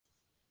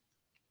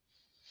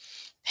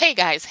Hey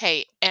guys,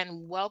 hey,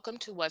 and welcome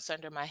to What's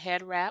Under My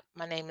Head Wrap.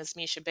 My name is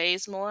Misha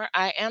Bazemore.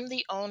 I am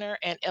the owner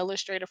and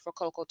illustrator for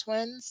Coco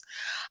Twins.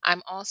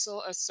 I'm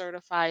also a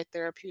certified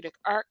therapeutic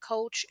art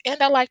coach,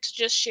 and I like to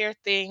just share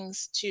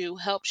things to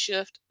help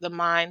shift the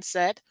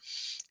mindset,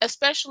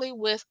 especially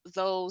with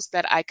those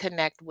that I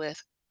connect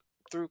with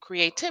through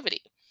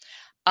creativity.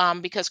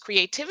 Because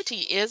creativity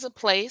is a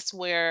place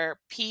where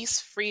peace,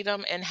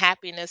 freedom, and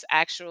happiness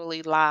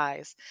actually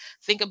lies.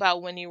 Think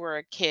about when you were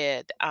a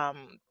kid.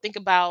 Think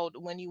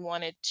about when you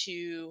wanted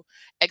to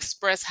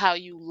express how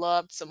you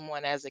loved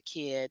someone as a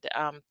kid.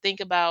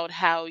 Think about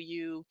how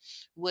you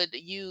would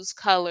use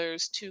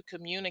colors to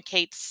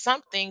communicate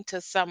something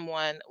to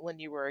someone when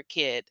you were a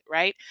kid,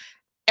 right?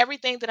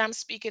 Everything that I'm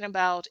speaking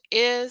about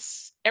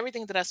is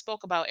everything that I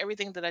spoke about,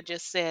 everything that I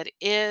just said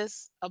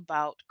is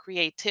about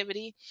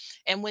creativity.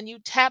 And when you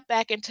tap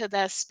back into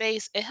that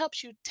space, it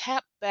helps you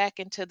tap back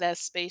into that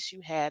space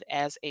you had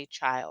as a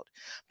child.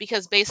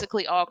 Because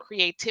basically, all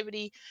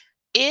creativity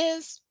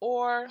is,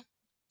 or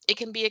it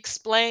can be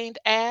explained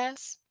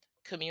as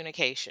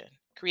communication.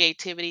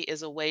 Creativity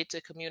is a way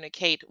to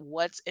communicate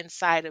what's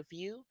inside of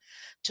you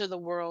to the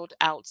world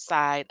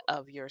outside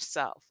of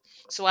yourself.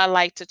 So I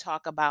like to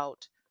talk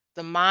about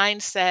the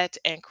mindset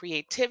and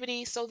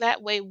creativity so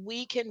that way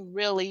we can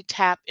really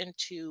tap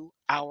into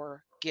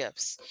our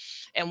gifts.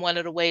 And one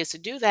of the ways to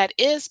do that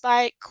is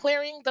by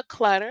clearing the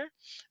clutter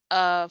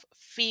of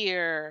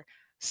fear,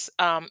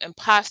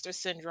 imposter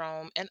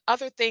syndrome, and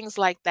other things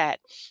like that.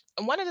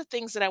 And one of the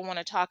things that I want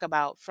to talk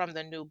about from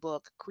the new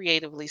book,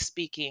 Creatively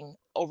Speaking,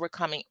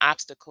 Overcoming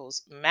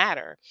Obstacles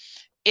Matter,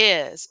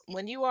 is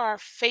when you are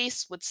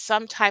faced with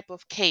some type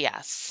of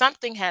chaos,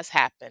 something has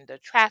happened, a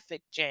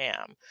traffic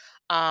jam,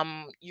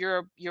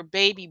 your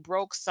baby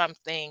broke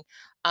something,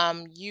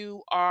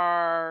 you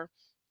are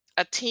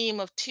a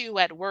team of two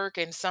at work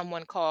and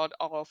someone called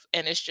off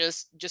and it's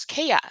just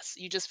chaos.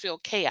 You just feel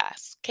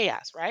chaos,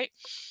 right?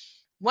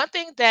 One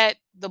thing that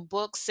the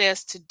book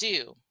says to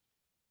do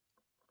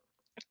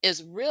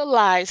is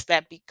realize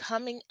that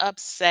becoming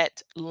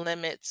upset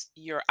limits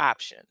your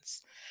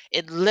options.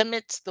 It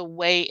limits the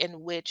way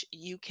in which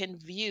you can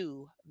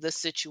view the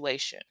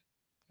situation,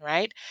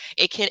 right?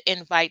 It can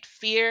invite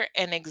fear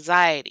and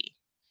anxiety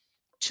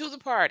to the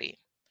party.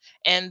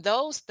 And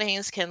those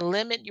things can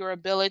limit your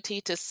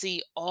ability to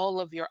see all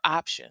of your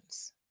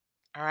options.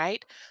 All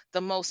right. The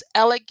most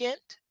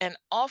elegant and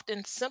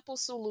often simple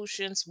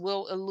solutions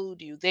will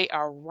elude you. They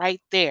are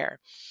right there.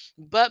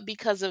 But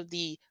because of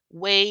the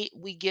way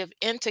we give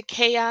into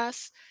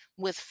chaos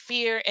with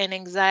fear and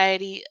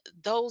anxiety,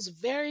 those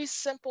very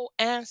simple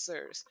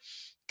answers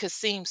could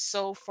seem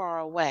so far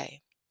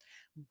away.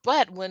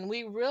 But when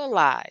we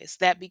realize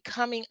that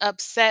becoming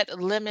upset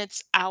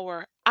limits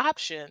our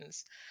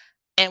options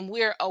and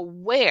we're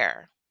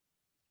aware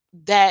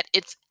that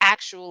it's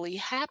actually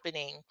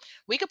happening,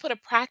 we could put a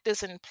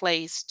practice in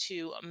place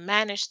to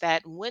manage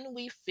that when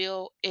we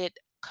feel it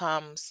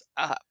comes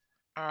up.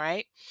 All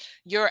right.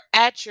 You're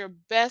at your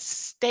best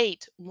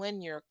state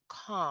when you're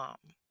calm.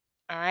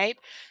 All right.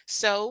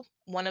 So,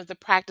 one of the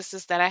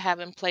practices that I have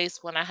in place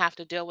when I have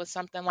to deal with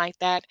something like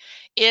that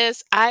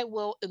is I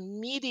will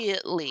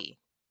immediately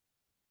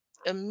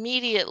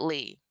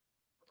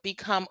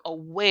become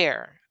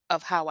aware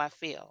of how I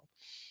feel.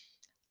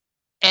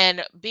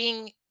 And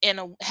being in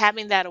a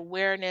having that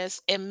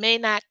awareness, it may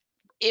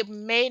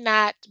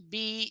not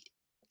be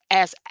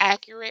as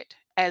accurate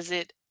as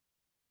it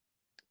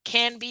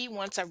can be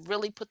once I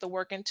really put the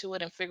work into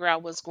it and figure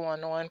out what's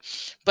going on,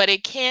 but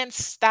it can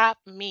stop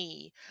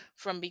me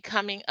from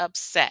becoming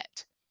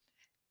upset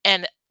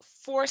and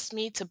force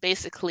me to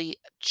basically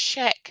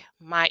check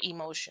my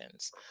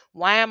emotions.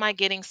 Why am I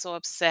getting so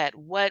upset?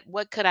 What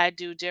could I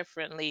do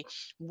differently?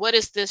 What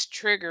is this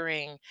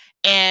triggering?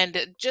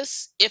 And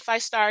just if I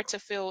start to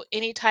feel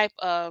any type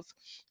of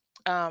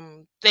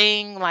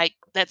thing like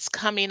that's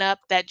coming up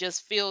that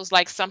just feels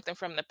like something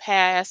from the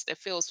past, it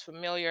feels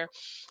familiar,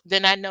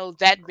 then I know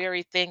that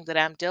very thing that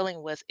I'm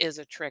dealing with is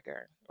a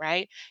trigger,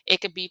 right? It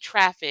could be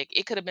traffic.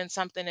 It could have been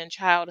something in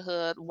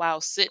childhood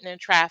while sitting in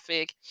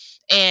traffic,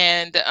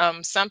 and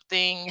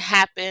something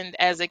happened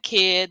as a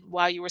kid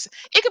while you were.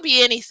 It could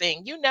be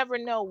anything. You never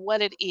know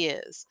what it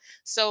is.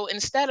 So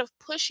instead of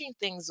pushing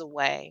things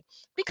away,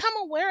 become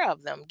aware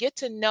of them, get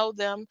to know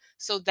them,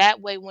 so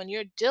that way when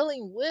you're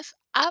dealing with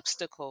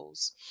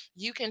obstacles,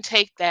 you can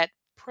take that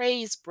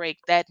praise break,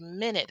 that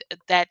minute,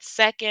 that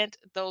second,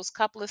 those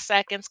couple of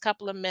seconds,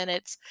 couple of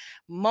minutes,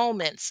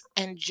 moments,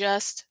 and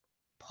just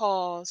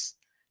pause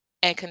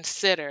and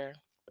consider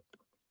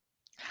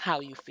how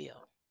you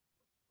feel.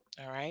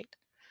 All right.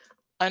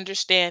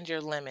 Understand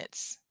your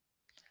limits,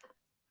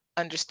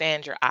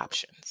 understand your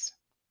options.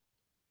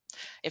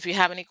 If you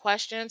have any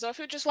questions or if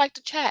you'd just like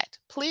to chat,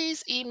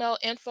 please email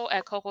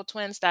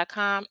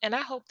info@cocotwins.com. And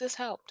I hope this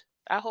helped.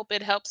 I hope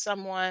it helps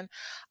someone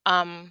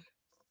um,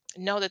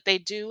 know that they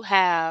do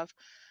have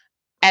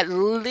at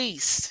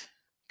least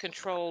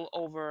control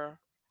over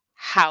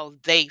how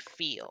they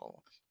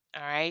feel.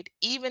 All right.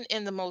 Even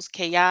in the most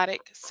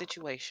chaotic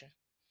situation.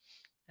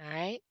 All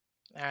right.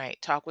 All right.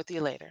 Talk with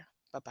you later.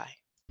 Bye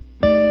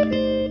bye.